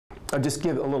I'll just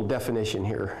give a little definition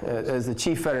here. As the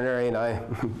chief veterinarian,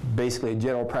 I'm basically a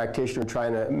general practitioner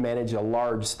trying to manage a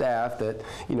large staff that,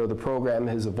 you know, the program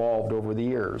has evolved over the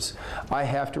years. I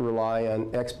have to rely on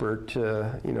expert,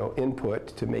 you know,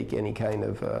 input to make any kind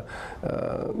of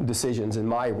decisions in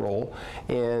my role.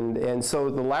 And so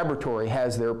the laboratory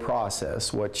has their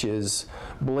process, which is,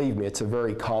 believe me, it's a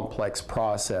very complex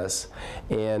process.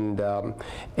 And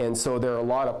so there are a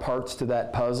lot of parts to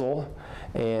that puzzle.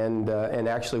 And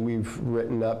actually we've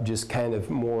written up just kind of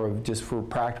more of just for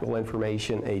practical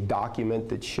information, a document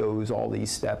that shows all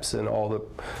these steps and all the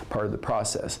part of the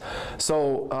process.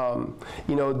 So,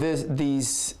 you know,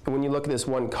 these, when you look at this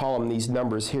one column, these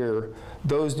numbers here,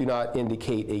 those do not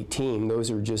indicate a team. Those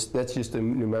are just, that's just a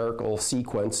numerical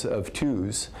sequence of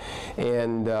twos.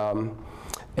 And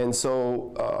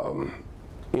so,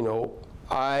 you know,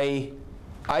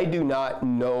 I do not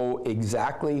know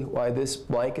exactly why this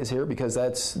blank is here, because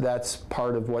that's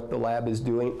part of what the lab is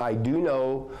doing. I do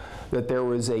know that there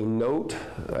was a note,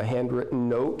 a handwritten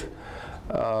note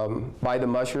by the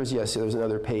mushers. Yes, there's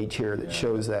another page here that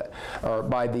shows that. Or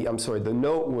by the, I'm sorry, the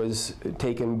note was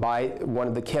taken by one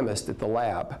of the chemists at the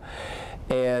lab.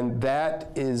 And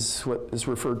that is what is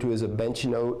referred to as a bench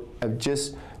note of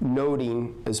just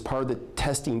noting as part of the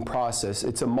testing process.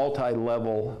 It's a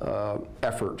multi-level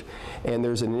effort. And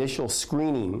there's an initial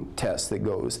screening test that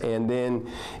goes. And then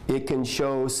it can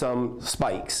show some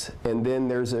spikes. And then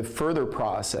there's a further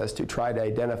process to try to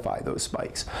identify those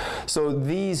spikes. So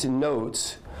these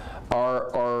notes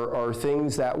are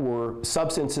things that were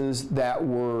substances that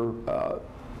were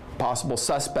possible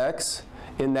suspects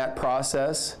in that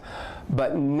process,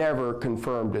 but never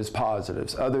confirmed as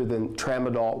positives, other than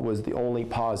tramadol was the only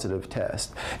positive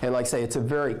test. And like I say, it's a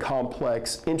very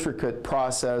complex, intricate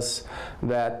process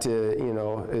that you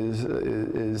know,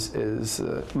 is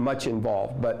much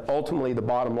involved. But ultimately, the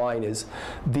bottom line is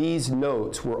these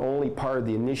notes were only part of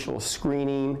the initial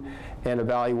screening and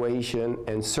evaluation,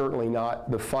 and certainly not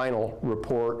the final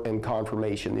report and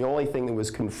confirmation. The only thing that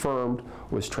was confirmed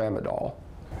was tramadol.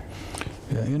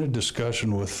 Yeah, in a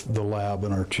discussion with the lab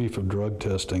and our chief of drug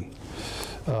testing,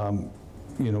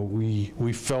 you know,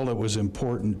 we felt it was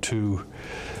important to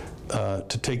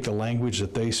take the language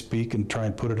that they speak and try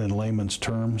and put it in layman's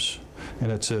terms. And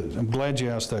I'm glad you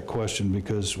asked that question,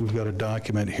 because we've got a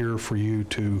document here for you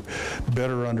to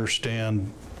better understand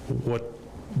what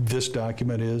this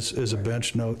document is a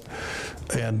bench note.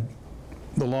 And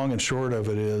the long and short of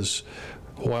it is,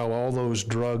 while all those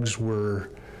drugs were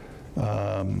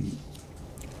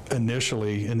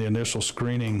initially in the initial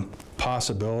screening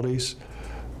possibilities,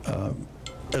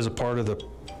 as a part of the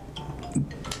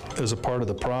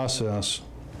process,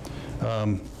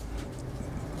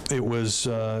 it was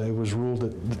ruled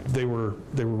that they were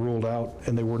ruled out,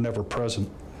 and they were never present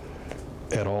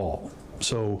at all.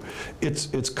 So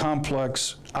it's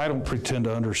complex. I don't pretend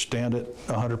to understand it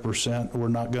 100%. We're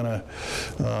not going to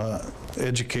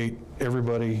educate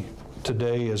everybody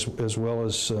today as well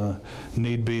as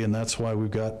need be, and that's why we've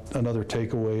got another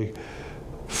takeaway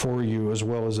for you, as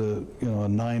well as a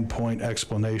 9-point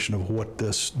explanation of what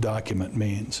this document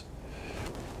means.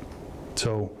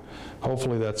 So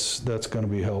hopefully that's going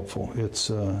to be helpful. It's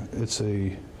a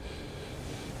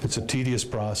tedious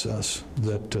process.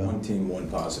 That one team, one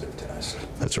positive test.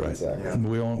 That's right. Exactly.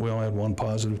 We only had one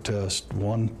positive test,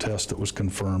 one test that was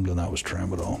confirmed, and that was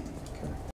tramadol.